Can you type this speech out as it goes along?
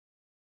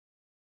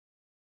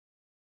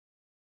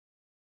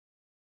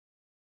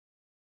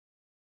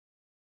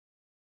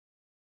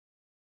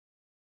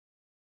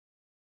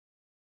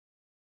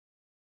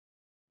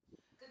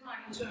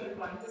To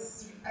everyone. This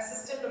is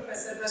Assistant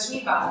Professor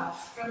Rajni Bal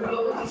from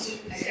Global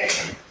Teaching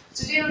Academy.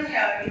 Today I'm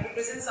here to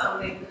present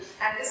something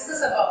and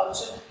discuss about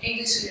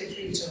English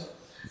literature.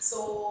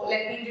 So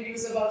let me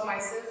introduce about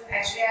myself.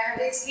 Actually, I have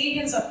the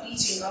experience of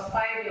teaching of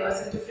 5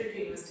 years in different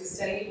universities,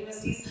 Delhi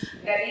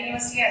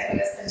University as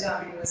well as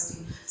Punjab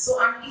University.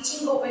 So I'm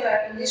teaching over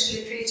here English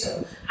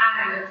literature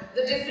and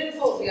the different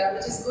phobia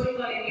which is going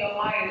on in your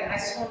mind. I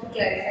just want to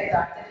clarify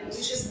that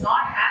English is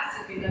not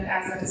as difficult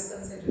as it is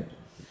considered.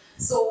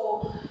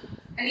 So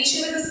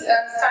initially,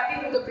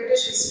 starting with the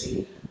British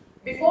history.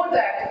 Before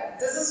that,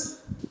 this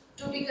is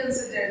to be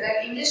considered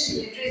that English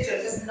literature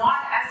is not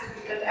as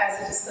difficult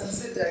as it is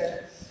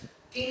considered.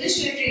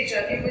 English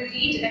literature, if we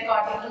read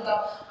according to the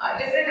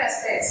different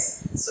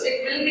aspects, so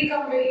it will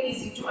become very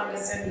easy to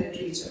understand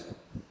literature.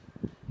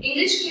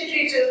 English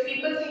literature,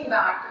 people think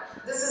that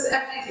this is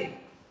everything.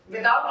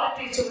 Without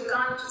literature, we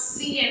can't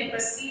see and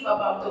perceive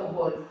about the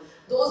world.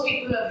 Those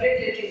people who have read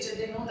literature,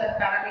 they know that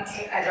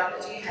parametric,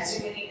 ideology,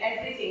 hegemony,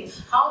 everything,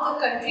 how the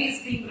country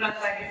is being run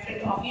by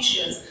different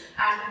officials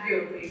and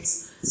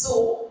bureaucrats.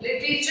 So,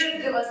 literature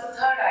gives us the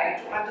third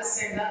eye to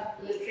understand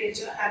the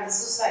literature and the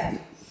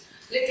society.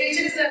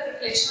 Literature is a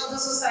reflection of the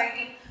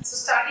society. So,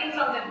 starting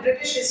from the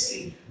British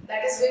history,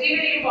 that is very,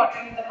 very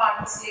important in the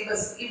part of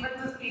syllabus. Even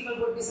the people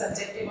would be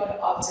subjective or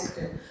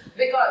objective.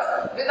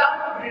 Because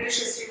without a British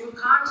history, we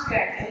can't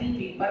crack any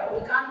paper or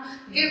we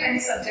can't give any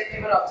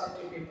subjective or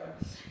objective paper.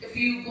 If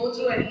you go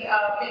through any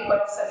paper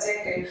of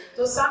subjective,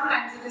 so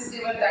sometimes it is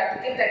given that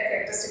to give that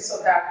characteristics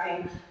of that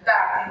thing,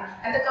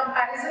 and the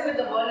comparison with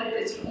the world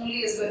literature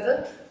only is with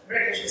the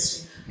British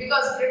history.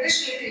 Because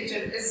British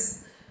literature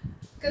is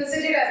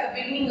considered as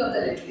the beginning of the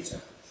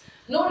literature.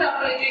 No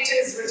doubt literature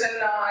is written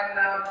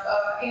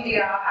in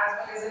India as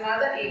well as in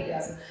other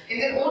areas, in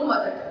their own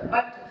mother tongue.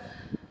 But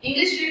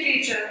English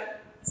literature,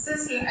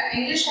 since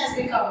English has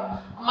become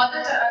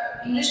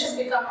English has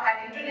become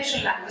an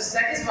international language,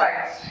 that is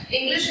why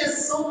English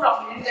is so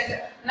prominent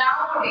that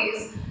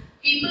nowadays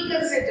people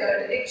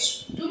consider it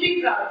to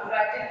be proud to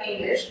write in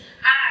English,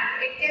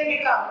 and it can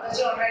become the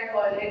genre in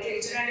world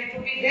literature and it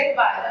will be read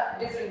by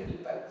the different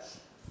people.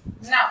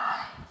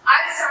 Now,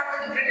 I'll start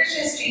with the British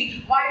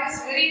history, why it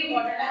is very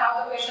important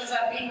how the questions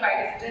are being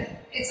by different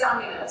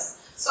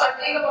examiners. So I'll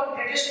think about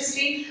British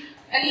history.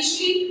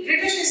 Initially,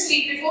 British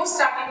history, before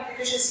starting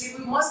British history,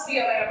 we must be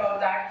aware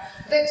about that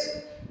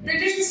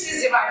British history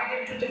is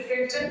divided into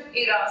different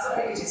eras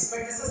or ages, but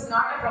this is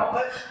not a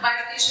proper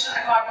bifurcation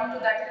according to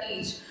that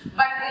age.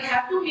 But we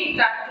have to make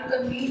that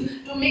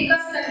to make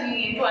us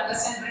convenient to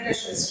understand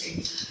British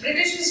history.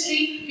 British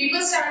history,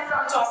 people start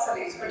from Chaucer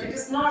age, but it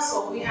is not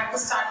so. We have to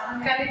start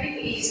from Celtic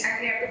age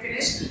and we have to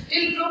finish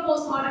till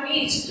pro-postmodern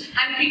age.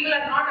 And people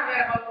are not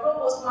aware about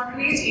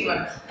pro-postmodern age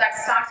even. That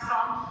starts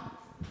from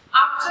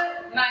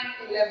after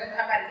 9/11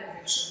 American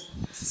fiction.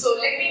 So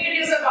let me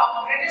introduce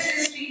about British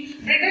history.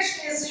 British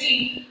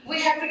history, we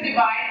have to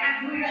divide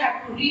and we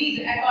have to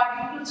read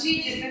according to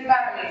 3 different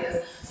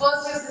parameters.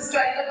 First is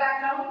historical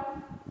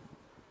background.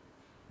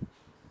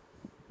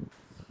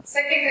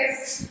 Second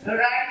is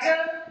writer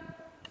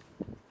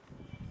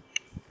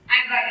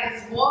and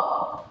writer's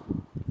work.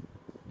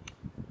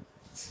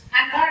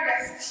 And third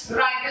is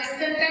writer's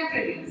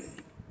contemporaries.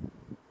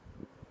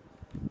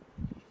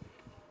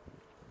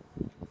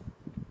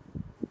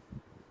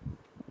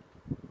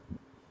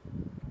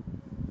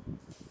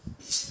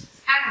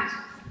 And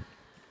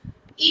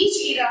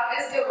each era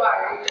is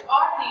divided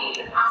or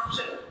named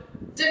after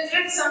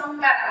different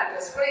some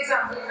parameters. For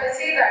example, if I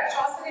say that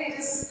Chaucer age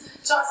is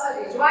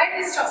Chaucer age, why it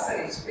is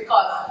Chaucer age?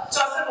 Because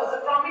Chaucer was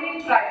a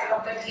prominent writer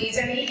of that age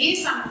and he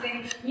gave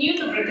something new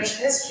to British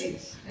history.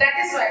 That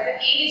is why the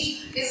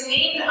age is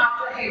named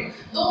after him.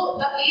 Though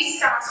the age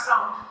starts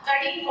from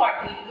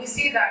 1340, we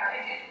see that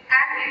it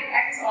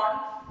ends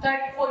on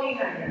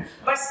 1400.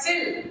 But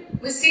still,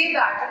 we say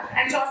that,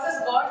 and Chaucer's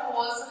birth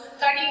was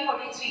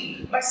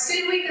 1343. But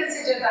still, we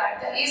consider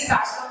that the age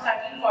starts from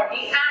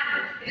 1340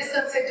 and it is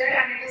considered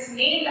and it is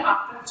named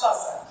after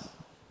Chaucer.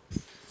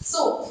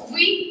 So,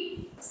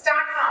 we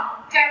start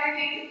from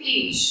Celtic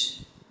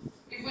age.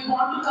 If we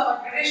want to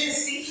cover British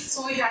history,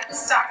 so we have to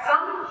start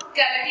from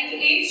Celtic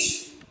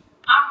age.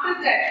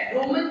 After that,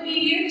 Roman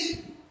period.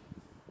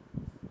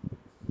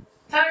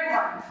 Third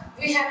one,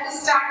 we have to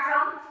start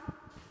from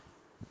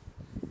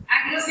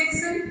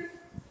Anglo-Saxon.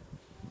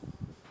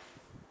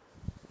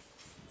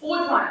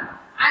 Fourth one,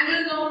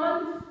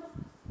 Anglo-Norman.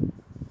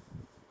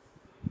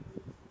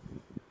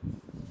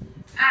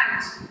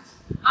 And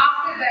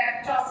after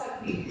that, Chaucer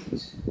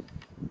period.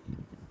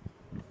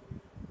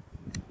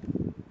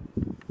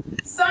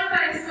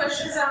 Sometimes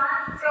questions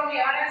are from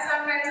here and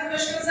sometimes the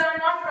questions are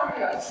not from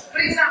here. For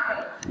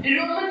example, in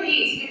Roman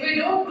age, if we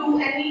don't do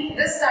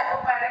this type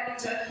of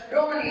parameter,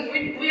 Roman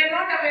age, we are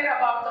not aware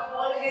about the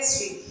whole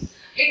history.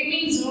 It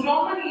means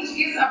Roman age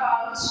is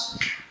about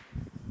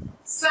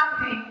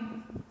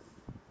something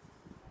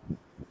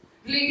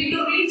related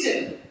to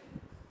religion.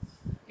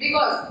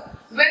 Because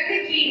when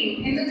they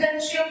came in the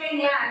country of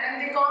England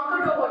and they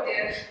conquered over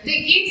there,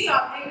 they gave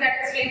something that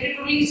is related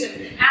to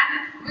religion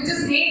and which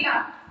is named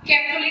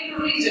Catholic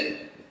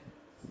religion.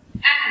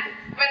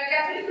 And when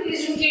Catholic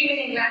religion came in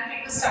England,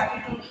 people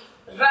started to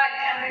write,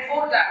 and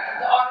before that,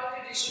 the oral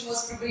tradition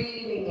was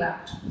prevailing in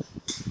England.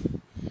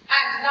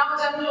 And now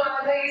jump to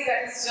another is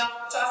that is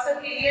Chaucer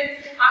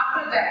period.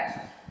 After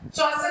that,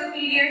 Chaucer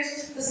period,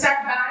 the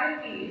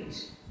Safdarjung period.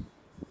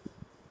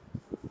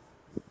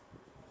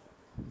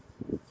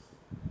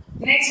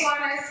 Next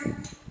one is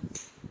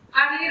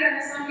early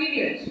Renaissance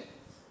period.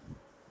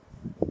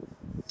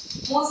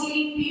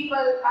 Mostly people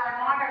are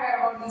not aware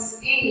about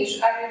this age,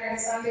 early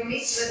Renaissance. They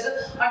mix with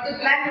or they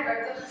blend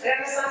with the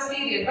Renaissance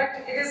period, but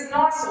it is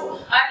not so.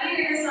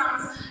 Early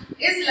Renaissance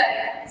is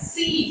like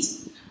seed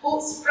who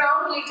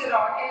sprout later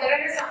on in the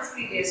Renaissance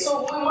period.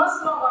 So we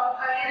must know about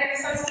early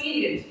Renaissance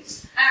period.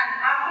 And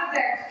after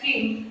that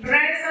came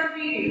Renaissance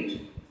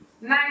period.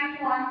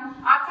 91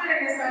 after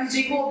Renaissance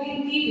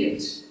Jacobean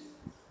period.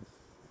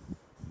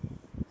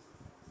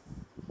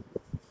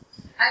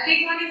 I'll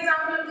take one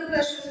example of the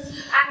question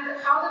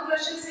and how the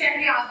questions can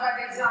be asked by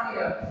the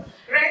examiner.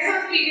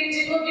 Renaissance period,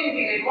 Jacobean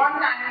period. One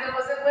time there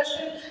was a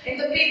question in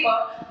the paper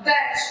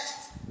that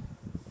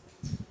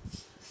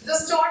the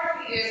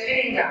Stuart period in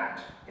England.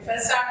 If I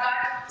start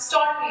by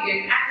Stuart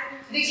period,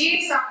 and they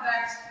gave some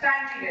that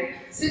time period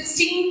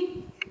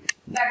 16,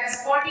 that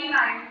is 49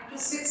 to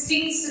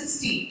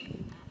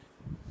 1660.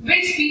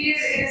 Which period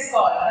it is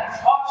called?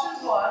 The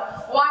options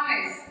were: one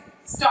is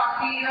Stuart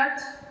period,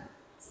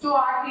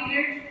 Stuart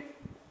period.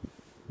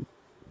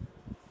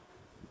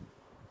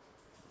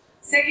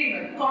 Second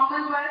one,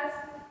 Commonwealth.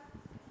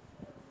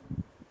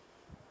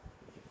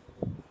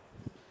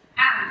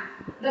 And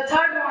the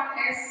third one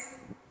is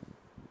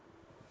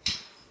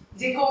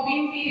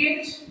Jacobean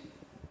period.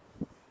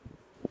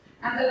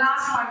 And the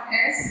last one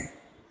is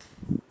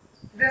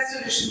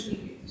Restoration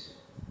period.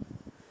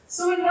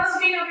 So we must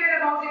be aware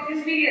about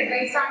different periods. The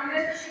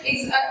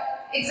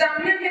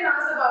examiner can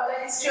ask about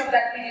the history of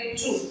that period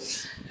too.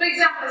 For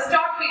example,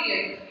 Stuart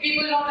period,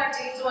 people know that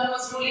James I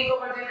was ruling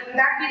over there, and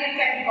that period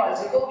can be called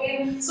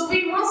Jacobean. So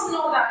we must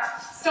know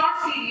that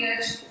Stuart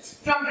period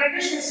from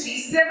British history,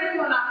 7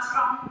 monarchs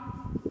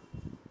from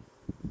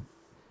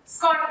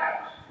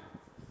Scotland.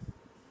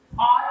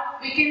 Or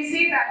we can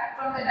say that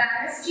from the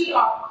dynasty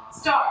of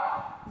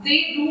Stuart,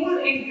 they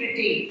ruled in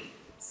Britain,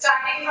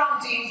 starting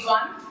from James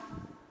I.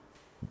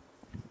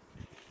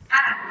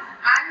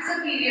 And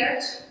the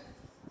period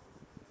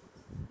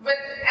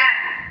with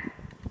Anne.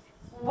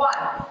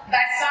 One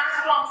that starts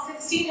from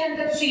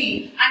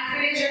 1603 and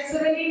finishes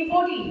at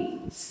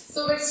 1714.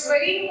 So it's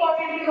very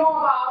important to know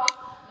about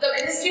the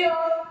history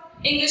of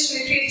English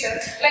literature.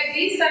 Like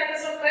these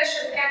types of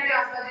questions can be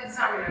asked by the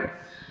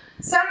examiner.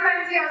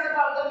 Sometimes he asks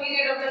about the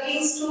period of the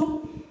kings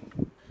too.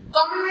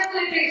 Commonwealth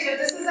literature,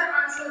 this is the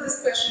answer to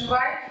this question.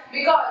 Why?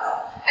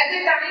 Because at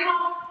the time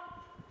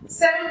of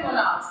 7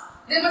 monarchs,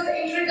 there was an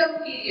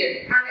interim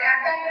period, and at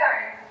that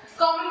time,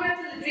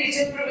 Commonwealth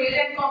literature prevailed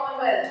in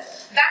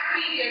Commonwealth. That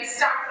period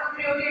started from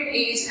Puritan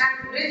age,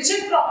 and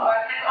Richard Cromwell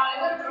and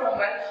Oliver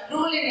Cromwell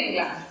ruled in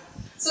England.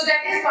 So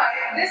that is why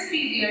this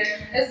period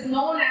is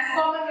known as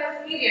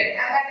Commonwealth period,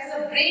 and that is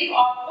a break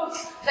of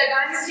the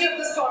dynasty of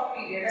the Stuart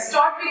period. The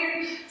Stuart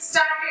period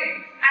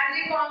started and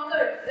they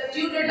conquered the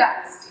Tudor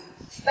dynasty.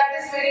 That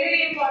is very,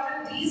 very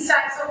important. These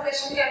types of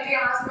questions can be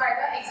asked by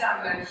the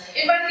examiner.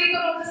 If I think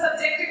about the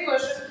subjective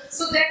question,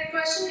 so that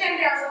question can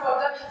be asked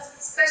about the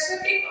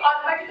specific or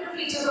particular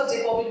features of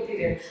Jacobean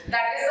period.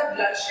 That is the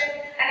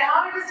bloodshed and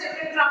how it is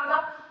different from the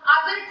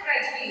other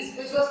tragedies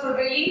which was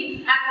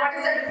prevailing, and what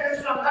is the difference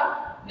from the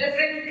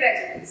different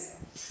tragedies.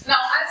 Now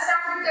I'll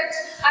start with that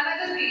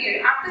another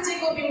period. After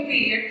Jacobean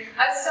period,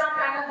 I'll start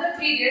another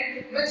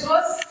period which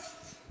was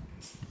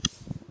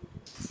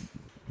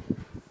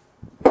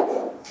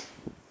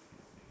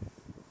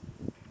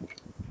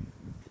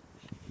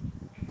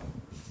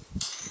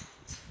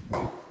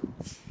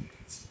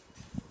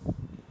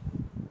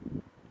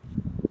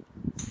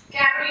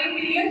Caroline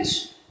period.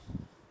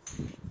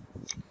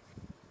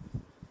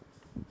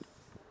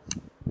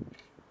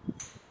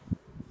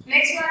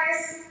 Next one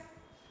is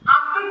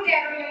after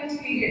Caroline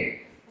period,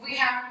 we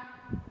have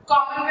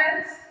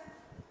Commonwealth,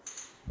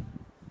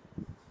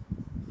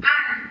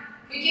 and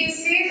we can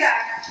say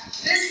that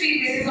this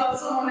period is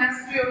also known as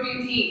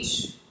Puritan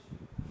age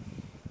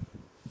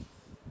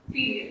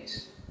period,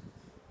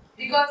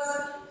 because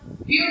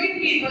Puritan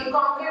people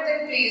conquered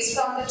their place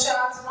from the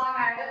Charles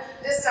I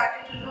and they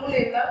started to rule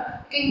in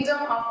the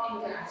Kingdom of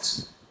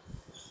England.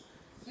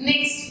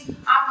 Next,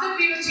 after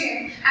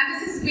Puritan,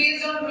 and this is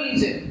based on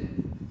region,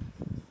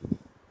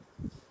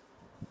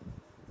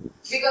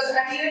 because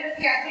earlier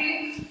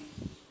Catholic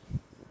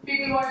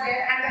people were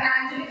there and the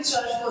Anglican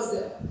Church was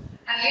there,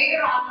 and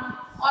later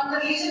on the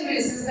region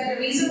basis, the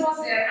reason was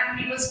there and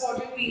people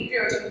supported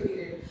Puritan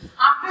period.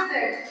 After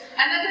that,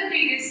 another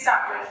period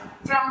started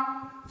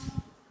from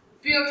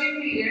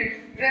Puritan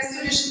period,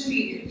 Restoration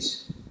period,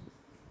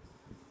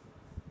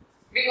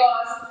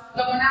 because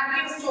the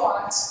monarchy of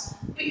Stuart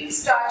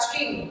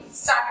king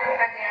started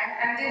again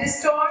and they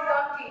restored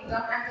the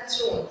kingdom and the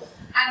throne.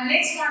 And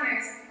next one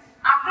is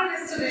after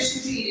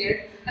Restoration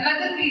period,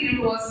 another period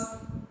was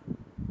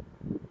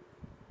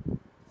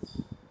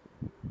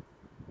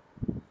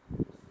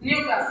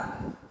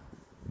Neoclassical.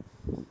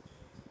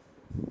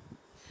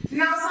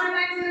 Now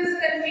sometimes there is a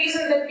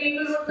confusion that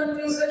people would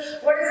confuse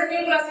with what is a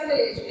neoclassical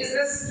age? Is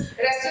this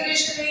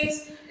restoration age?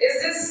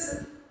 Is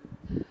this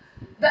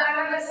the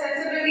another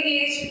sensibility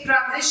age,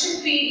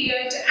 transition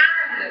period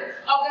and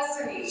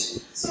Augustan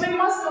age? So we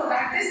must know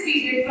that this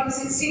period from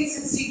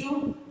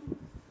 1662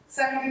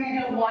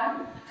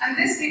 1701 and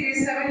this period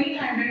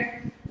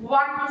 1701 to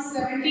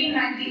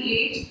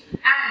 1798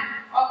 and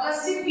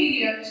Augustan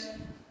period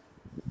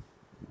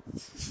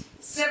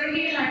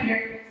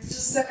 1700 to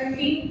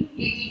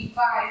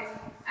 1785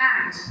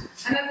 and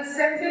another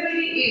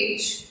sensibility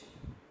age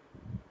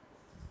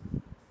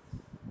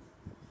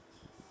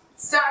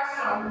starts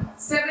from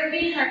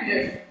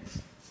 1700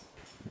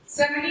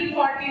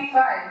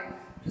 1745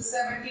 to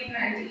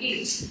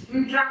 1798.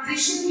 In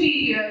transition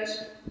period,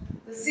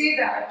 they say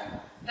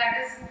that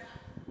is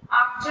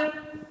after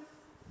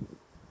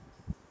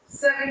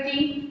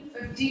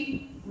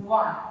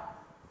 1751,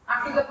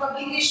 after the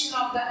publication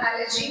of the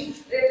Elegy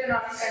written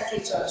on a country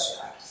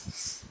churchyard.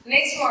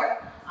 Next one,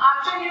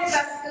 after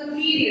neoclassical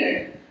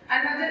period,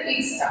 another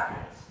age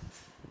started.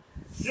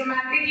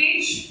 Romantic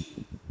age.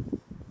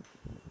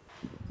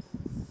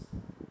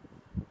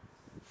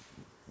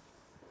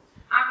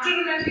 After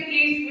romantic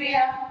age,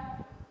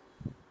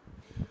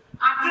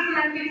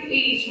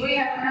 we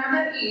have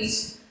another age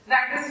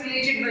that is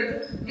related with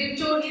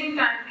Victorian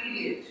time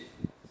period.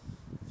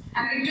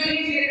 And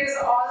Victorian period is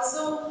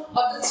also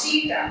of the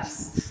three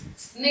types.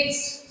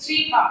 Next,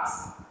 three parts.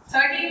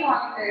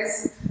 31 is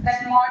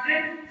that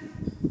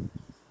modern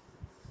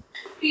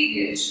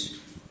period.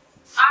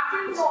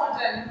 After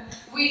modern,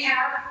 we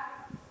have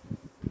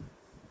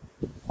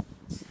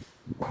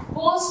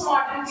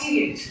postmodern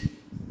period.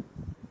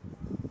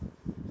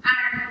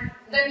 And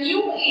the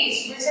new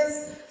age which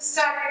has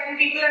started and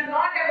people are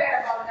not aware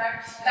about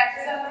that, that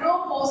is a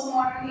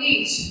pro-postmodern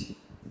age.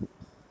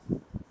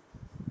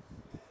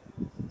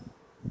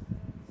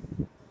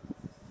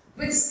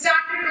 Which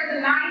started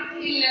with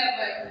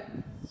 911.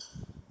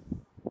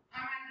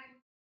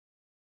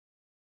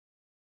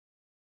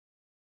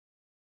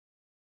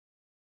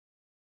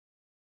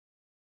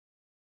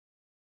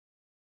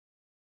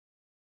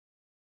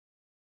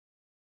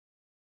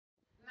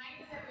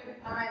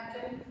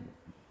 American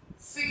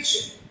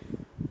fiction.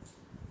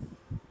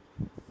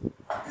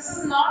 This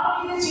is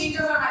not only the change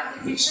of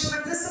American fiction,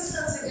 but this is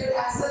considered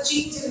as the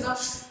change in the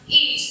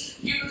age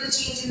due to the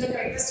change in the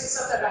characteristics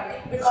of the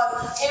writing,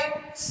 because here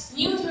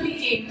new theory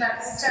came,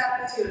 that is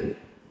terror theory.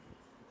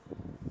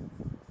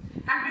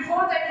 And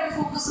before that we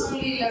focus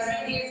only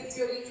lesbian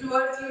theory,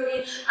 queer theory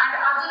and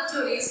other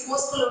theories,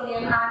 post-colonial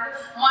and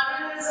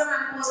modernism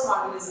and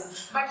postmodernism.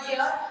 But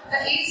here the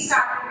age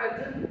started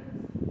with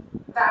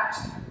that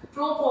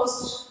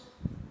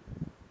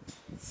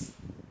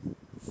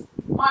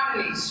pro-post-modern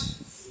age.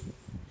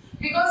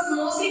 Because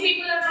mostly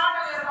people are not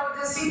aware about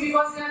this thing,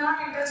 because they are not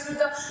in touch with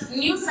the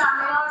new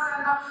seminars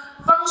and the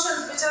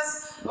functions which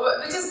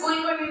is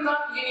going on in the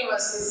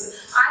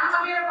universities. I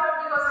am aware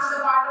about because I am the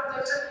part of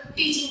the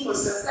teaching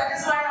process. That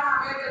is why I am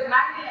aware that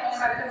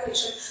 911 American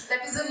fiction,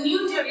 that is a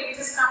new theory which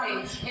is coming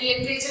in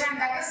literature, and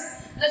that is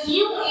the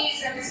new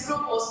age, that is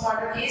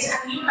pro-postmodern age, and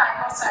new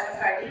type of style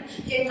of writing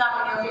can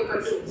come in your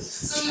paper too.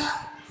 So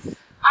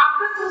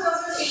after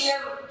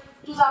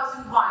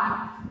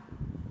 2001,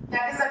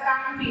 that is a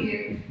time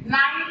period,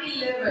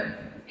 9/11.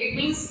 It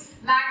means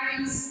 9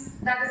 means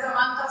that is the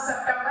month of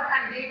September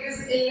and date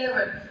is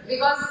 11,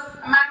 because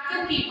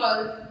American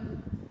people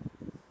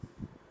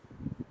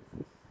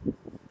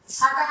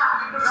have the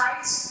habit to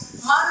write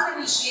month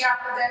initially,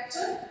 after that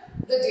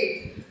the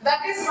date.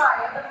 That is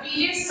why the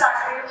period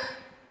started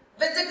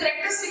with the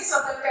characteristics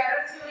of the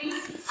terror theory,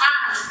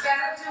 and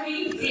terror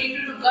theory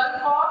related to Gulf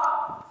War,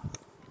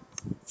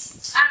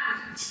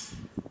 and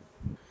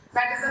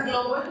that is a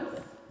global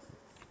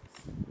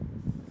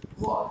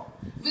war.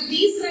 With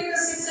these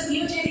characteristics, a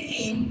new theory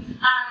came,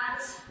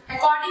 and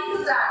according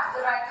to that,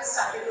 the writers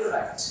started to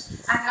write.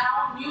 And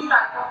now new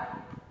type of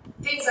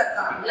things are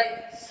coming.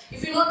 Like,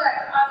 if you know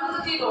that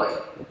Arundhati Roy,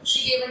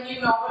 she gave a new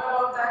novel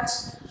about that.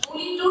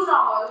 Only 2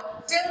 novels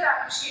till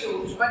time she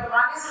wrote, but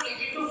one is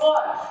related to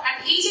war.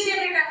 And each and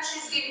every time she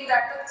is giving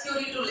that the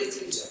theory to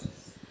literature.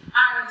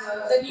 And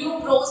the new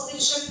prose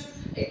fiction,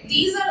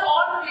 these are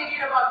all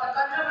related about the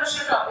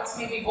controversial topics,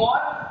 maybe war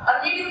or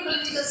maybe the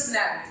political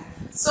scenario.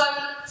 So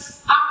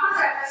after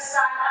that, I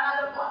start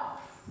another one.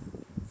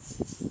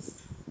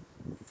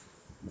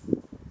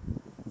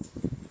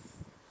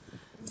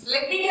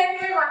 Let me tell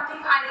you one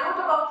thing. I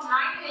wrote about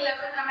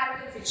 9/11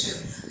 American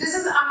fiction. This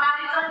is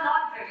America,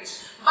 not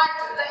British. But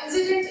the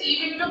incident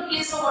even took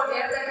place over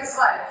there. That is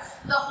why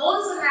the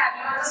whole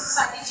scenario of the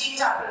society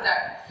changed after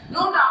that.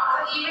 No doubt,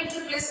 the event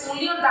took place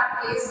only on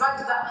that place, but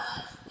the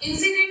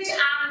incident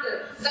and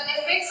the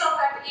effects of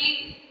that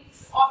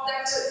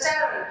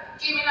terror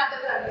came in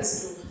other countries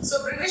too.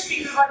 So British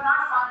people were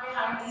not far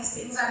behind these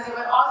things, and they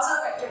were also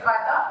affected by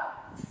the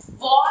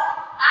war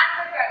and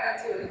the terror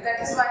theory. That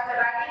is why the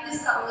writing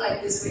is coming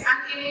like this way. And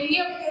in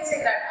India we can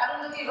say that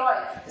Arundhati Roy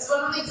is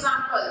one of the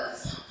examples.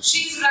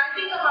 She is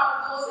writing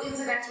about those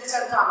incidents which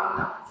are coming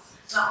now.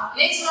 Now,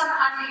 next one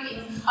I'm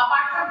taking,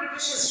 apart from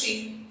British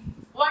history,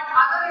 what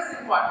other is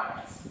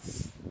important?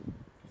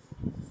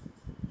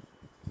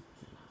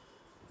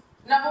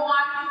 Number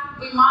one,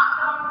 we mark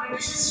about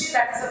British history,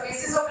 that is the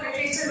basis of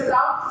literature.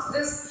 Without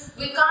this,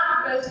 we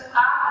can't build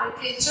our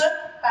literature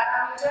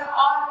parameter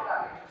or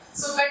pyramid.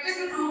 So better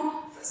to do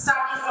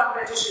starting from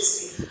British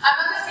history.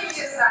 Another thing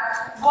is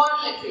that world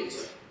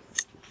literature.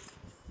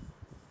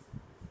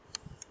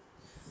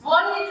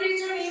 World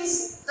literature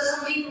means the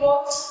complete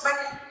work, but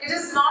it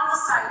is not the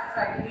style of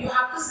writing. You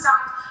have to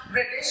start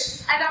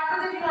British, and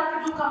after that you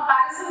have to do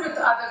comparison with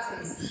other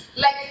things.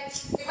 Like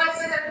if I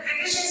say that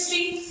British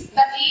history,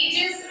 the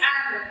ages,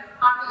 and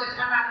after that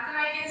American,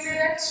 I can say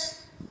that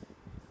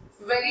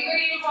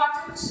very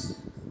important.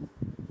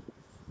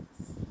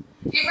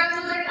 If I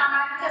do that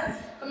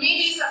American,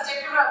 maybe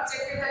subjective or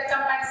objective, that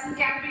comparison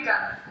can be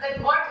done.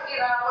 That what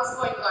era was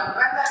going on,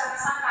 when the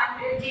Renaissance time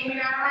period came in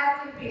an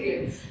American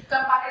period,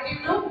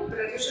 comparative to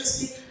British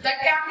history, that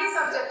can be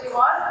subjective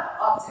or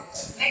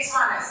objective. Next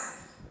one is,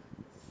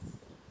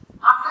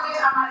 after that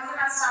American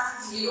has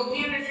started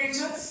European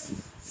literature.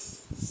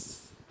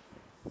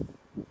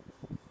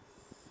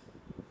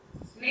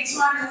 Next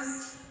one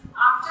is,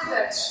 after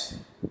that,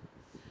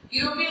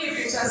 European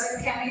literature is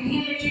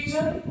Canadian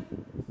literature.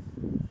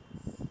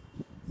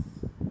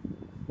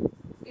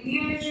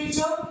 Indian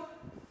literature,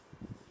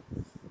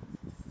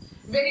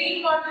 very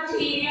important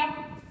area,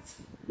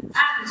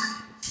 and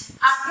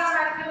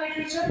Afro-American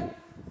literature.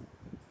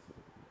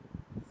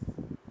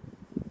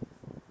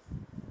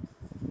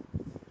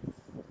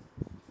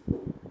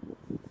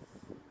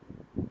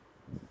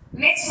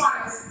 Next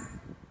one is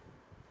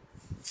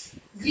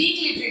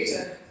Greek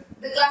literature,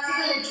 the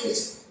classical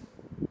literature,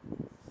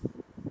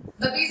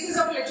 the basis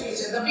of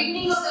literature, the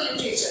beginning of the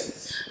literature.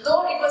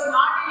 Though it was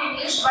not in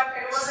English, but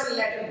it was in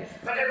Latin,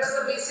 but it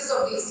was the basis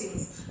of these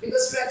things.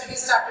 Because tragedy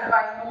started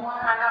by Homer,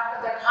 and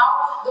after that,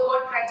 how the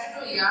word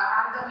tragedia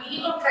and the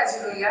meaning of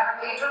tragedia, and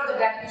later on the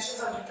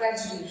definitions of the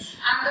tragedy,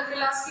 and the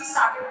philosophy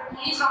started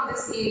only from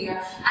this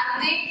area.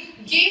 And they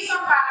gave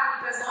some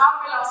parameters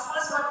how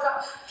philosophers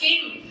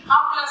came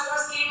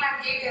and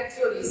gave their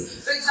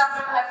theories. For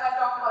example, if I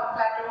talk about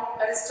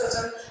Plato,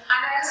 Aristotle,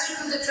 and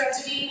Aristotle, the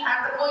tragedy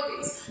and the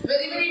poetics.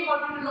 Very, very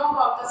important to know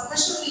about the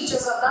special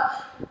features of the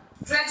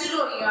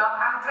tragedia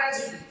and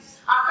tragedy.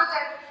 After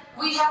that,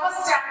 we have a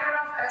standard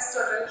of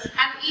Aristotle,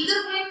 and either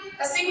we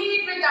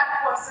assimilate with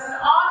that person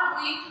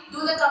or we do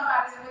the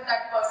comparison with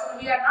that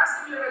person. We are not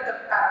similar with the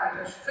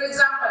parameter. For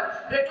example,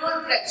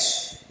 Bertolt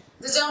Brecht,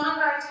 the German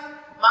writer,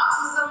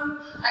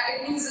 Marxism,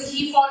 it means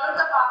he followed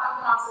the path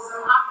of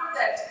Marxism. After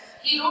that,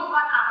 he wrote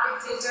one epic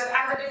theater,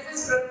 and the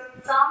difference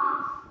from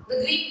the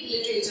Greek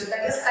literature,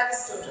 that is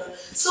Aristotle.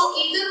 So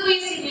either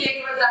we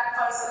assimilate with that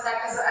person,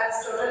 that is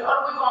Aristotle,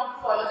 or we want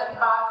to follow that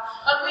path,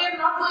 or we are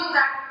not going to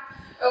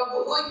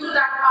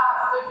that path.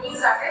 So it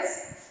means that is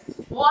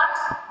what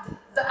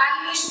the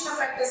alienation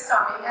effect is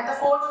coming, and the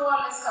fourth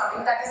wall is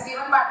coming, that is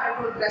given by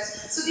Bertolt Brecht.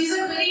 So these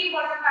are very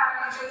important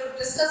parameters to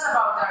discuss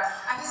about that,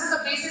 and this is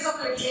the basis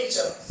of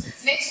literature.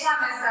 Next one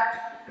is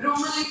that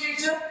Roman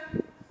literature.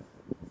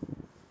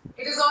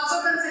 It is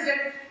also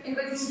considered in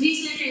the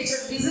Greek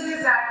literature. Reason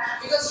is that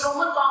because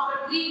Roman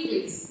conquered Greek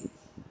place.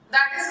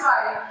 That is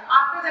why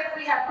after that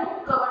we have to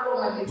cover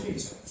Roman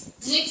literature.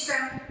 Next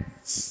time.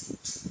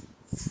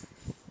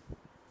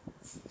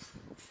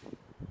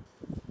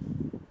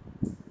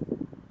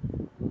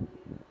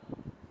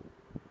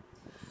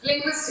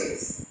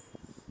 Linguistics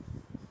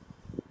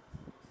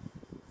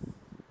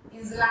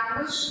is the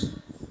language.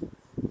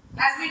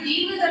 As we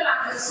deal with the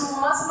language, so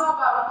we must know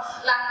about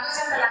language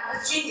and the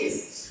language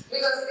changes.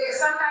 Because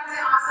sometimes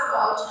they ask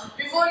about,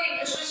 before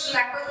English, which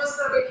language was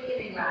prevailing in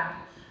England?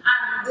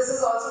 And this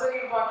is also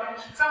very important,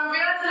 from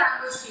where the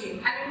language came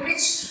and in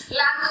which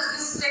language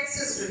this text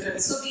is written.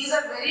 So these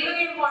are very,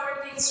 very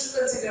important things to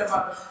consider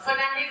about.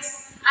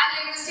 Phonetics and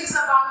linguistics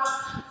about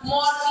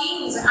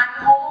morphemes and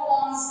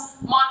homophones,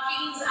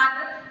 morphemes and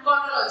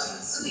phonology.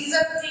 So these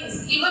are the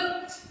things.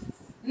 Even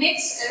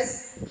next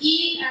is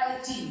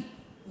ELT.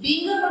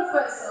 Being a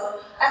professor,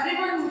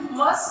 everyone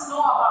must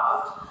know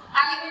about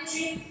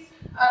elementary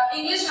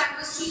English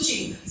language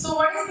teaching. So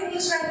what is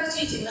English language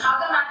teaching? How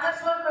the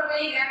methods were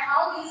prevailing and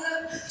how these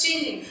are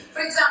changing.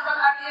 For example,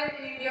 earlier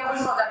in India we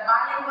know that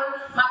bilingual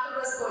method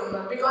was going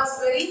on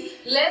because very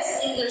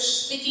less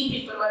English speaking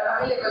people were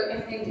available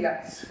in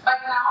India.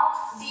 But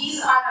now these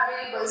are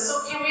available.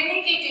 So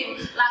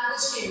communicative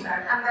language came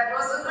back, and that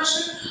was the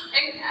question.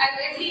 And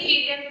every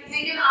area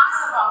they can ask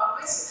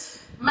about which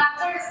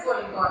method is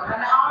going on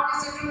and how it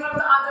is different from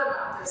the other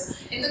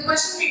methods. In the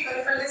question paper,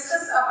 if I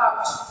discuss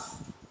about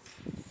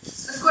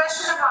the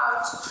question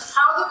about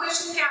how the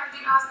question can be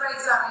asked by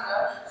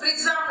examiner. For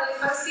example,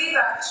 if I say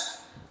that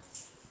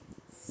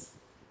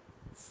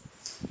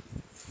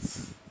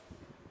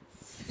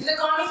in the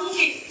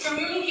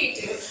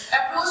communicative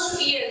approach to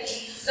ELT,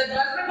 the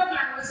development of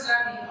language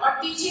learning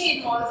or teaching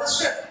involves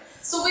a shift.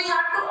 So we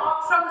have to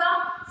opt from the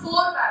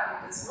four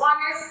parameters. One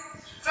is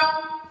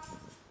from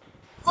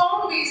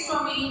Form-based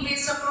or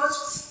meaning-based approach.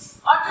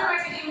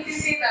 Automatically we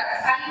say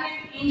that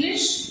element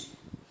English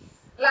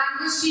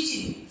language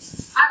teaching.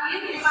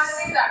 Again, if I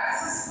say that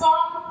this is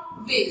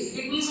form-based,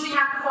 it means we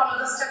have to follow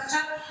the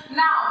structure.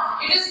 Now,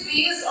 it is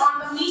based on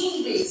the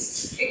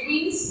meaning-based. It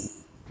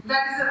means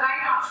that is the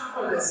right option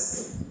for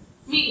this.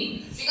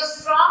 Meaning.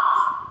 Because from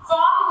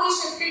form we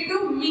shifted to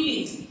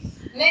meaning.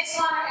 Next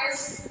one is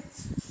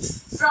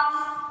from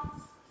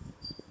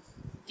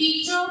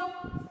teacher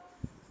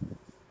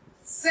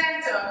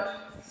centered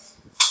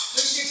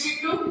we shifted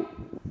to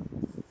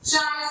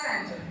child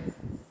centered.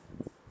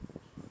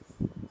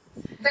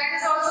 That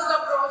is also the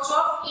approach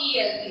of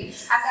ELT,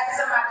 and that is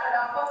a method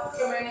of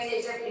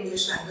communicated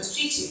English language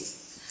teaching.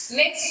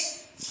 Next,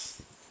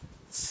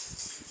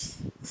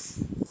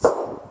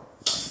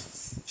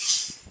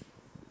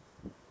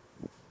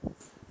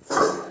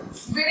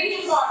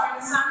 very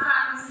important,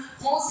 sometimes,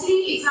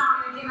 mostly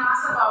examiner can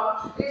ask about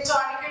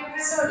rhetorical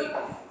preserving.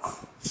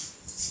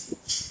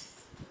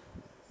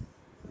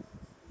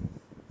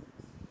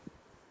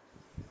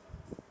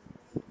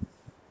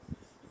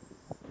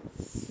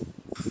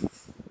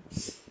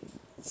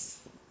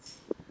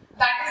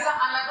 That is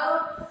another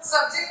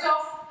subject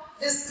of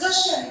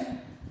discussion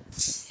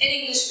in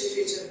English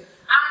literature.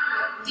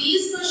 And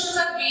these questions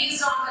are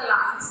based on the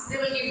lines. They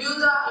will give you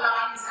the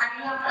lines and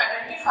you have to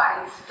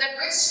identify that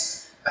which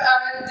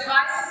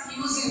device is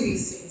using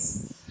these things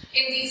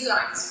in these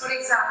lines. For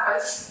example,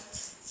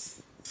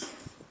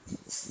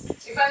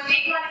 if I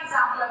take one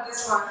example of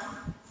this one,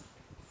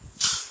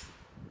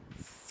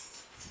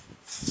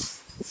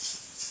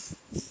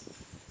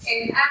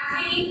 in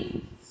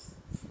every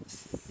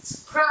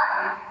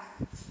cry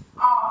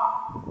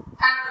of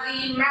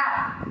every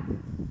man,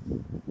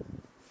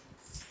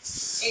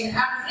 in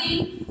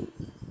every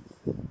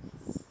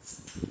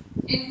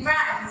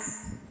infant's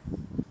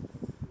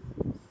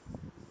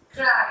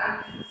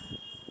cry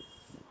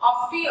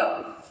of fear,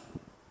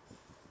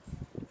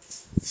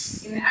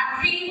 in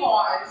every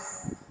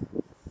voice,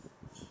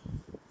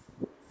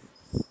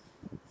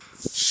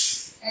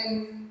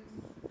 in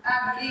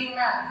every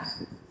man.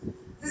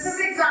 This is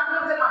the example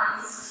of the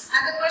lines,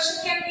 and the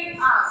question can be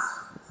asked.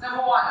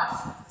 Number one,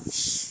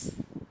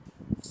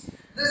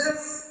 this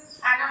is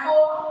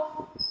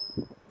anaphora,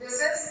 this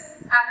is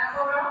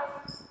anaphora.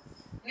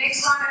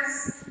 Next one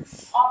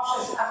is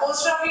option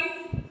apostrophe.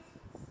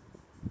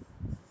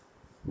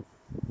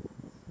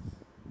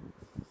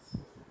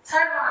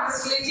 Third one is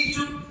related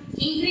to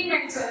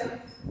incremental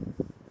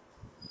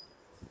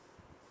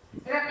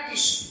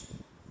repetition.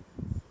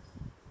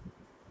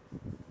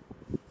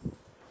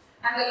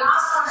 And the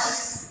last one is,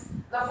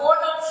 the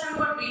fourth option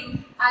would be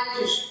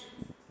alliteration.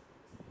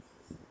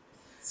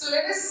 So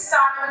let us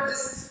start with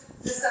this,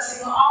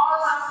 discussing all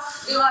the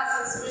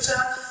devices which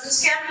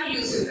can be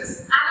used in this.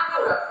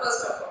 Anaphora,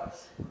 first of all.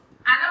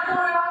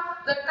 Anaphora,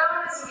 the term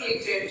is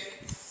related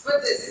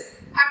with this.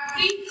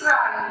 Every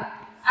cry,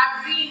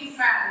 every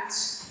infant,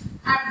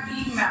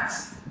 every man.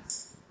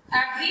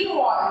 Every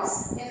voice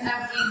in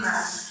every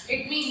man.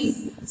 It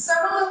means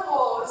some of the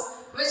words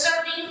which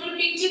are being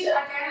repeated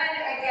again and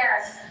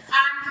again,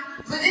 and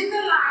within the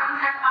line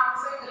and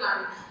outside the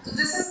line. So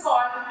this is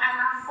called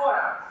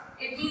anaphora.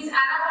 It means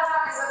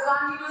anaphora is a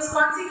continuous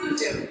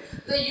consecutive.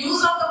 The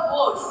use of the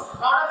words,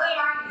 not of the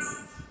lines.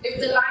 If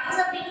the lines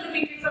are being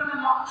repeated from the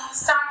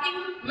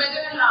starting,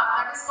 middle and last,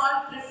 that is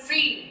called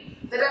refrain,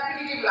 the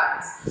repetitive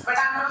lines. But I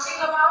am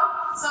talking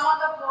about some of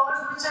the words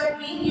which are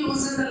being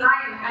used in the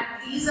line and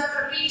these are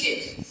repeated.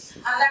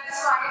 And that is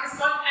why it is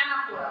called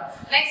anaphora.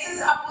 Next is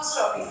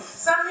apostrophe.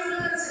 Some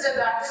people consider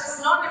that there is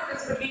no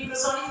difference between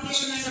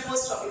personification and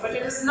apostrophe, but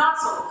it is not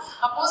so.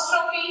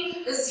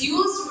 Apostrophe is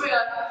used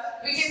where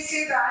we can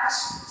say that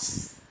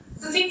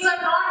the things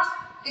are not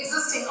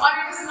existing or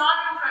it is not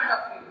in front of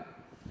you.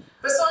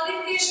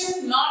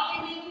 Personification,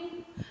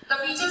 non-living, the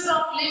features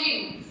of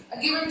living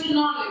are given to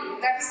non-living.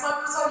 That is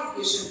called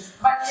personification.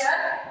 But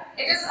here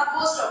it is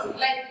apostrophe,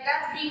 like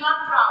death be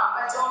not proud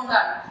by John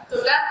Donne.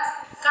 So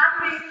death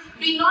can't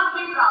be not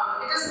be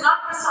proud. It is not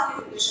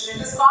personification.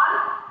 It is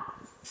called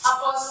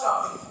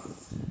apostrophe.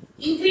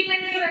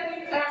 Incremental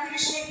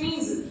repetition, it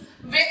means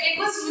it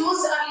was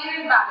used earlier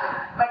in ballad,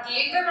 but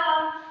later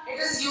on it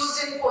is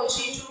used in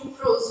poetry too,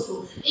 prose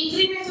too.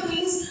 Incremental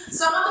means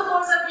some of the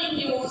words are being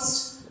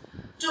used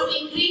to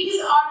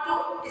increase or to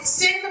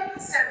extend the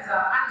stanza,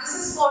 and this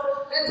is for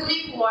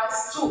rhythmic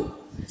voice too.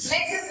 Next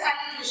is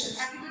alliteration.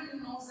 Everybody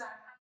knows that.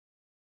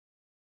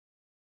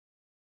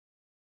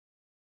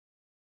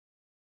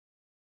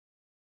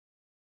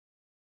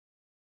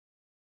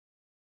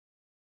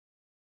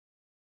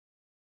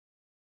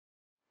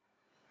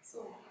 So,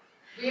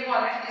 we have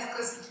already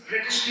discussed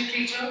British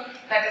literature,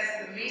 that is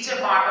the major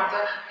part of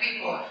the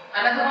paper.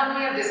 Another one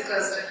we have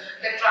discussed,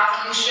 the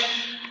translation,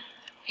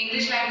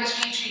 English language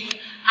teaching,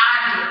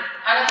 and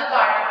another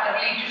part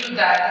related to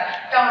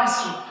that,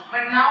 terms too.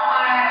 But now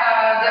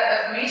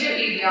the major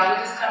area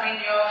which is coming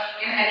here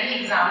in any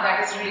exam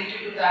that is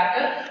related to that,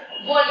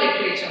 world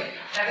literature.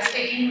 that is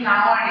taking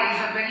nowadays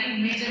a very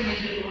major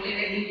role in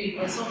any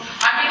paper. So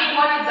I'm taking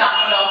one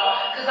example of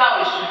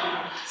Kazao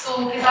Ishiguro. So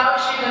Kazao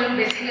Ishiguro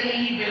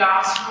basically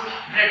belongs to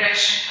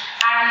British,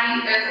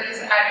 and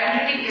his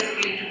identity is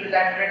related to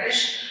that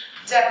British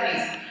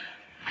Japanese.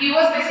 He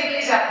was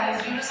basically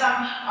Japanese due to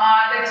some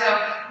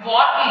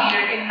war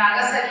period in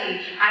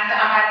Nagasaki and the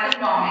American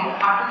bombing.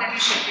 After that, he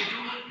shifted to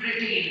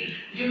Britain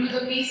due to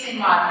the peace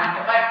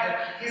environment.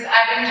 But his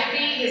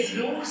identity, his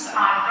roots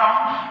are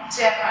from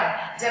Japan,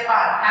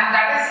 and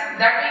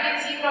that we can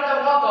see from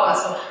the work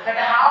also, that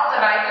how the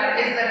writer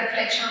is the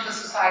reflection of the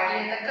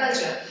society and the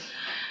culture.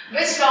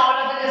 Which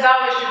novel of the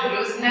Kazao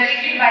Ishiguro is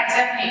narrated by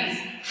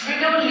Japanese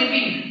widow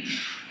living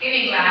in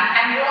England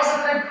and rose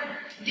in the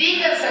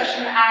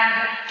deconstruction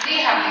and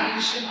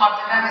rehabilitation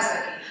of the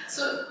Nagasaki.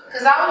 So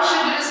Kazao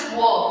Ishiguro's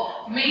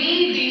work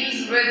mainly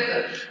deals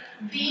with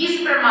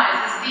these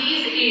premises,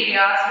 these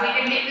areas. We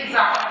can take the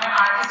example of an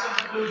artist of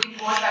the floating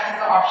board, that is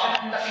the option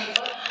in the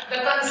paper. The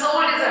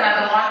console is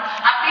another one,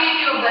 a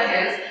view of the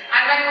hills,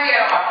 and when we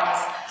are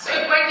orphans. So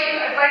if I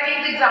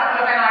take the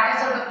example of an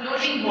artist of the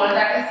floating board,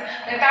 that is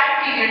the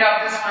time period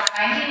of this one,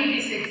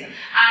 1986,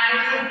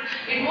 and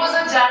it was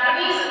a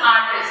Japanese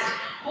artist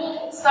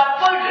who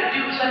suffered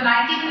due to the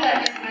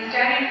 1930s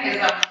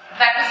militarism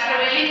that was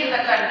prevailing in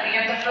the country,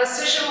 and the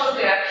frustration was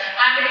there,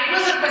 and it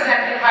was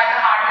represented by the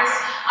artist.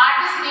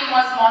 Artist's name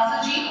was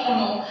Masaji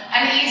Ono,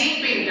 an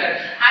aging painter,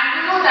 and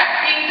you know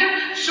that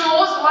painter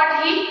shows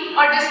what he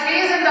or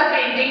displays in the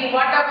painting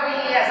whatever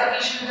he has a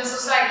vision in the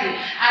society,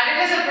 and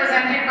it is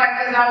represented by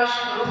Kazao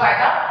Ishiguro by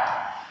the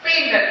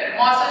painter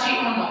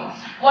Masaji Ono.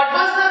 What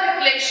was the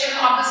reflection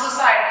of the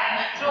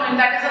society through him?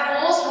 That is a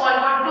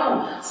post-World War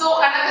II.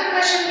 So another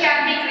question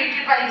can be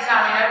created by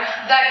examiner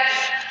that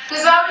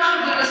Kazao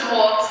Ishiguro's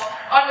works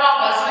or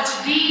novels which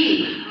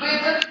deal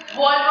with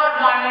World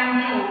War I and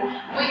II.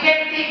 We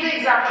can take the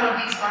example of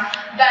this one,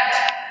 that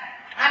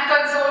and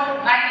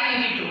Console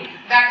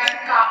 1982. That is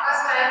Kafka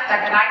style,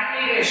 that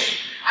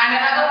nightmarish, and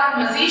another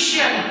one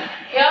musician.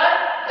 Here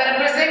the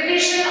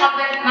representation of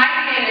that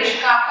nightmarish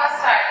Kafka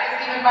style is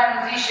given by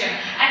musician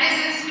and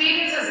his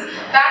experiences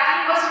that he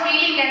was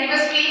feeling, and he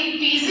was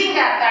feeling teasing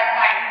at that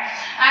time,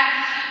 and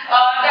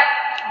that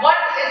what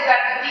is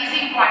that the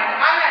teasing point?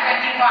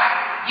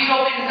 Unidentified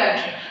European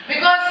country,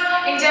 because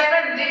in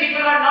Japan the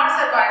people are not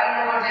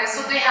surviving over there,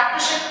 so they have to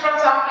shift from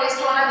some place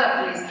to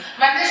another place.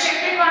 When they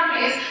shift in one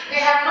place,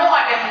 they have no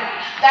identity.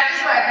 That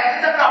is why that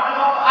is the problem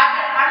of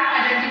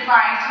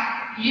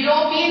unidentified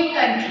European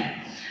country.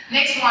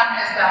 Next one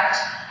is that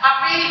a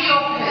preview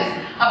of his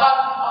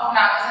of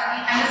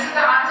Nagasaki, and this is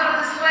the answer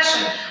of this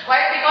question.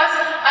 Why? Because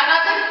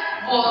another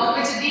work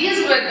which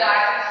deals with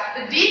that,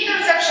 the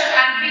deconstruction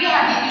and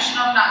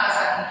rehabilitation of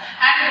Nagasaki,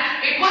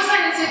 and it was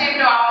an incident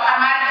of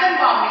American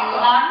bombing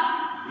on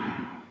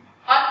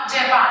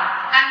Japan,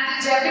 and the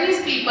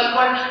Japanese people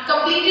were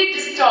completely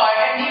destroyed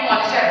and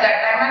demolished at that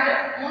time, and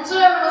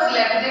whomsoever was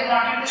left, they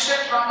wanted to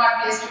shift from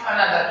one place to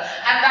another,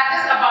 and that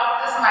is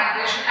about this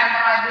migration and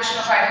the migration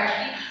of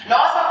identity,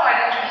 loss of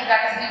identity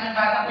that is given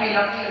by the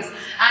Pale of Hills,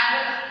 and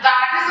the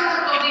artist of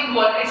the floating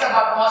world is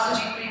about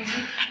Masaji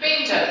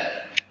painter.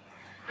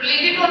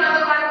 Related to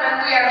another one,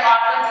 when we are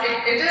orphans,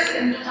 it is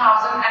in 2000,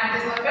 and it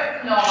is the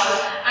 5th novel,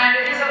 and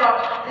it is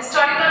about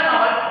historical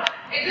novel.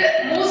 It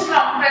moves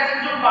from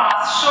present to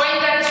past,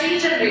 showing that 3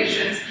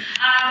 generations,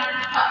 and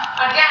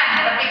again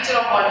the picture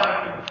of World War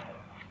II.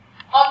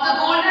 On the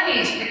Golden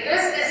Age, it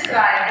is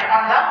described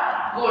on the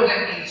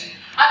Golden Age.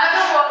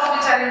 Another works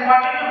which are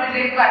important to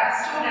be read by the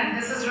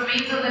student, this is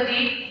Remains of the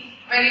Day,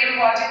 very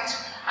important.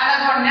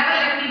 Another one, Never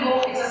Let Me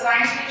Go, it's a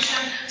science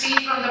fiction,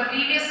 changed from the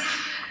previous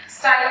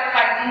style of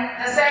writing.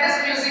 The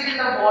Saddest Music in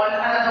the World,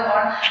 another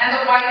one, and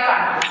The White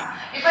Countries.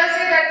 If I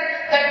say that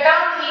the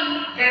term he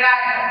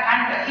derived,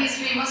 and he is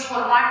famous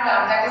for one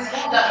term, that is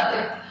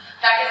whodunit,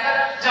 that is a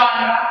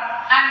genre,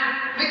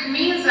 and which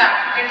means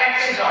that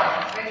detective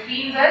genre, which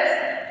means as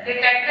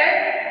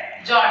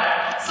detective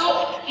genre.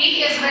 So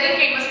he is very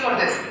famous for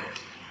this.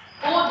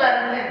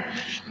 Whodunit.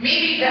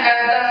 Maybe the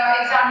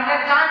examiner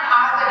can't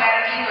ask the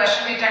directly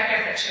question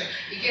detective fiction.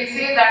 He can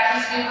say that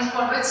he is famous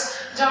for which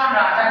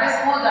genre, that is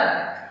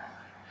whodunit.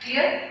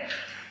 Clear?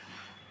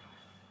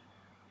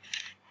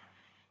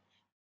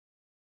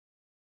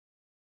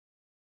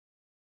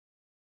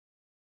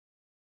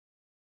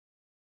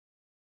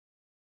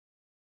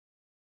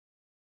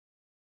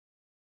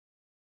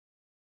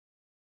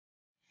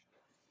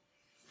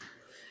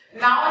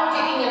 Now I am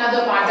taking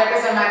another part, that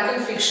is American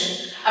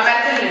fiction,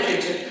 American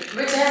literature,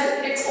 which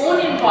has its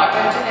own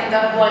importance in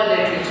the world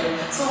literature.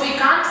 So we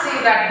can't say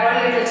that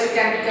world literature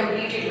can be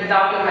completed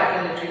without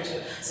American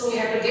literature. So we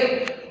have to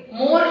give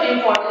more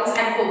importance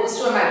and focus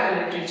to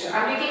American literature.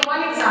 I am taking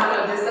one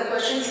example of this. The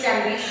questions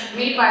can be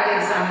made by the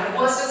examiner.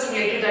 First is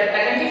related to that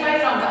identify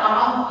from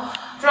among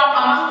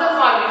the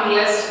following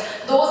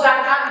list those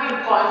that can be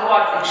called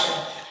war fiction.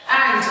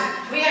 And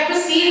we have to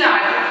see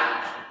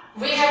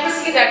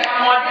that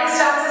a modern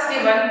stance is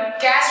given,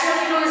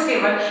 Catch-22 is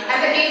given, and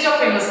the Age of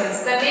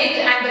Innocence, the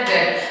naked and the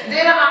dead.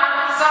 There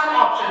are some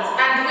options,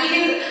 and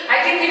I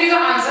can give you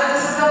the answer.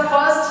 This is the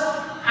first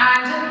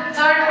and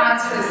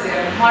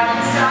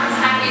Modern Stars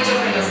and Age of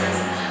Innocence.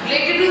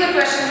 Related to the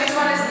question, which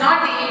one is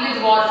not dealing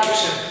with war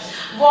fiction?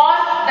 War,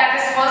 that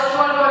is First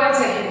World War and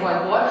Second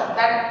World War,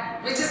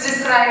 that which is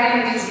described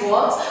in these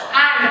works,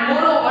 and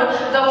moreover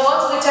the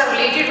works which are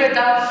related with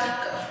the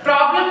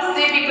problems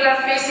they people are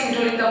facing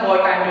during the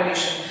wartime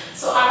duration.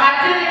 So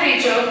American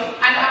literature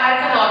and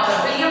American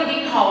author William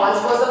Dean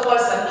Howells was a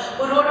person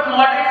who wrote a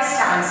modern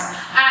stance,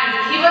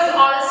 and he was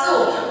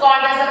also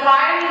called as the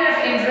pioneer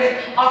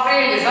of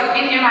realism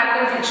in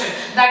American fiction.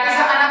 That is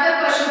another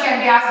question can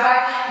be asked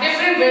by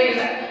different way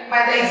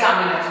by the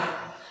examiner.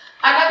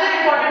 Another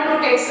important two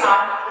texts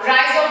are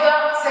Rise of the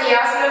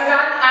Leviathan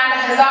and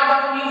Hazard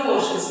of New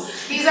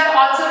Fortunes. These are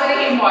also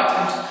very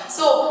important.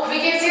 So we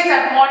can say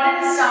that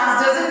modern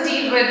stance doesn't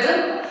deal with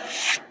the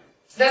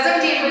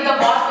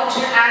war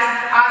fiction as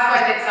asked by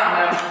the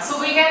examiner. So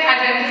we can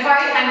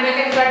identify and we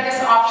can get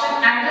this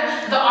option,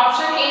 and the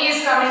option A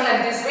is coming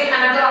like this way,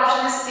 another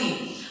option is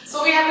C.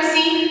 So we have to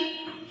see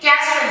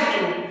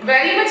Catch-22.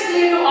 Very much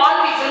clear to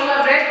all people who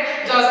have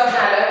read Joseph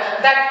Heller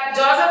that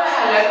Joseph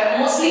Heller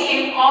mostly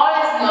in all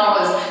his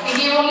novels he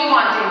gave only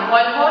one thing,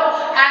 World War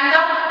and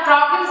the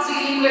problems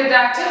dealing with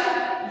that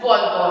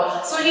World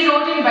War. So he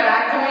wrote in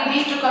black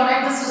comedy to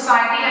comment the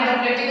society and the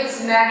political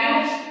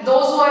scenario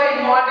those who are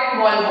involved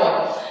in World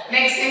War.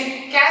 Next,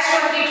 in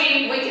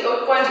Catch-22 we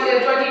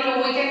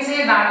can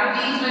say that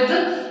it deals with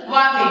the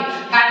one thing,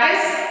 that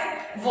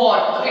is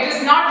war. It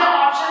is not the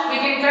option, we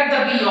can cut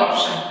the B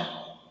option.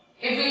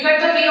 If we cut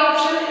the B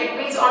option, it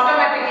means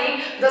automatically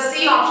the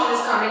C option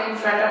is coming in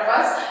front of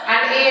us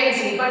and A and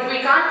C. But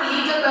we can't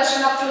leave the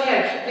question up to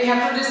here. We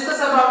have to discuss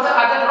about the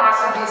other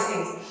parts of these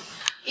things.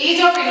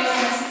 Age of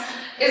Innocence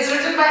is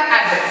written by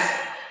Adams.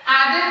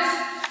 Adams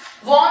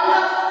won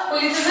the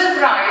Pulitzer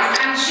Prize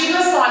and she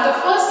was called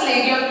the first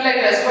lady of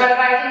letters while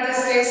writing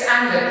this text,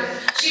 and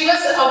she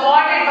was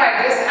awarded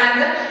by this,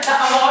 and the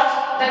award,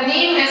 the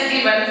name is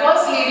given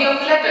First Lady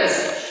of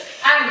Letters.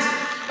 And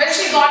when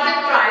she got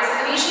that prize,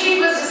 initially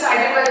it was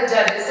decided by the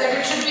judges that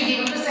it should be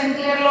given to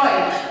Sinclair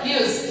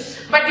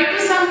Lewis. But due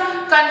to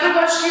some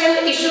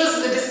controversial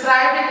issues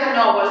described in the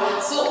novel,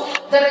 so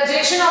the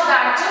rejection of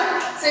that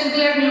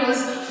Sinclair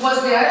Lewis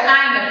was there,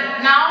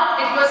 and now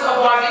it was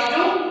awarded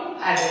to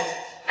Adams.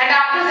 And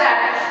after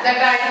that, the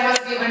title was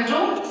given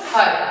to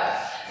her.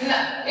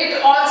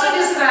 It also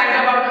described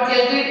about the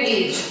Gilded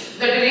Age.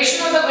 The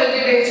duration of the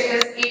Gilded Age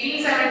is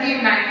 1870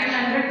 and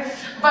 1900.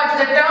 But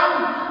the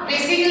term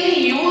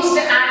basically used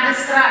and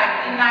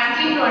described in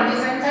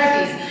 1920s and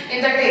 30s in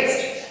the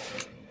text.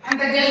 And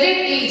the Gilded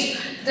Age,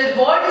 the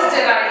word is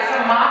derived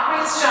from Mark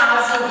Twain's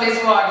Charles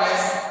Douglas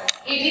Warner's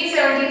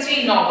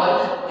 1873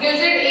 novel,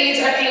 Gilded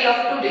Age, A Tale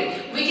of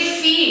Today. We can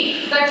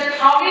see that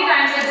how many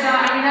times the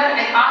examiner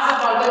asks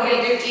about the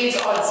Gilded Age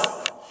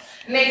also.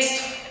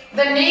 Next,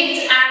 The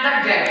Naked and the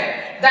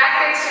Dead. That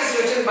text is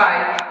written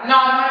by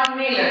Norman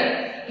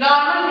Mailer.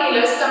 Norman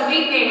Mailer's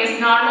complete name is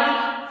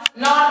Norman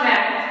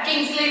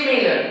Kingsley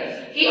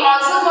Mailer. He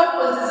also got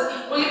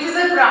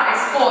Pulitzer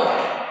Prize for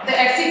The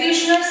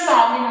Executioner's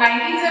Song in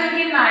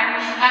 1979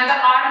 and The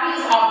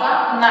Armies of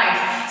the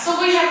Night. So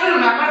we have to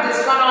remember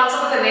this one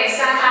also for the next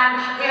time,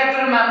 and we have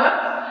to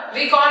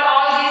recall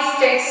all these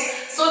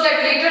texts so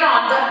that later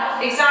on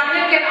the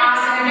examiner can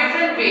ask in a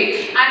different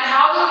way and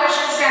how the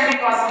questions can be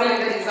possible in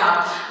the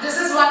exam.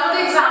 This is one of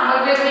the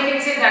examples where we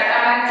can say that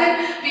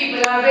American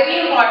people are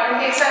very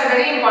important, texts are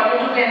very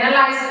important to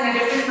analyze in a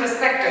different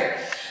perspective.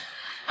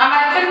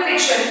 American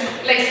fiction,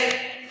 like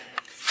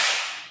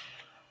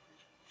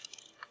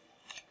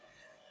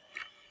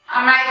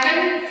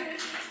American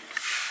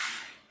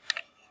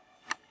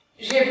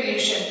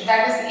Revolution,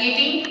 that is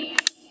 18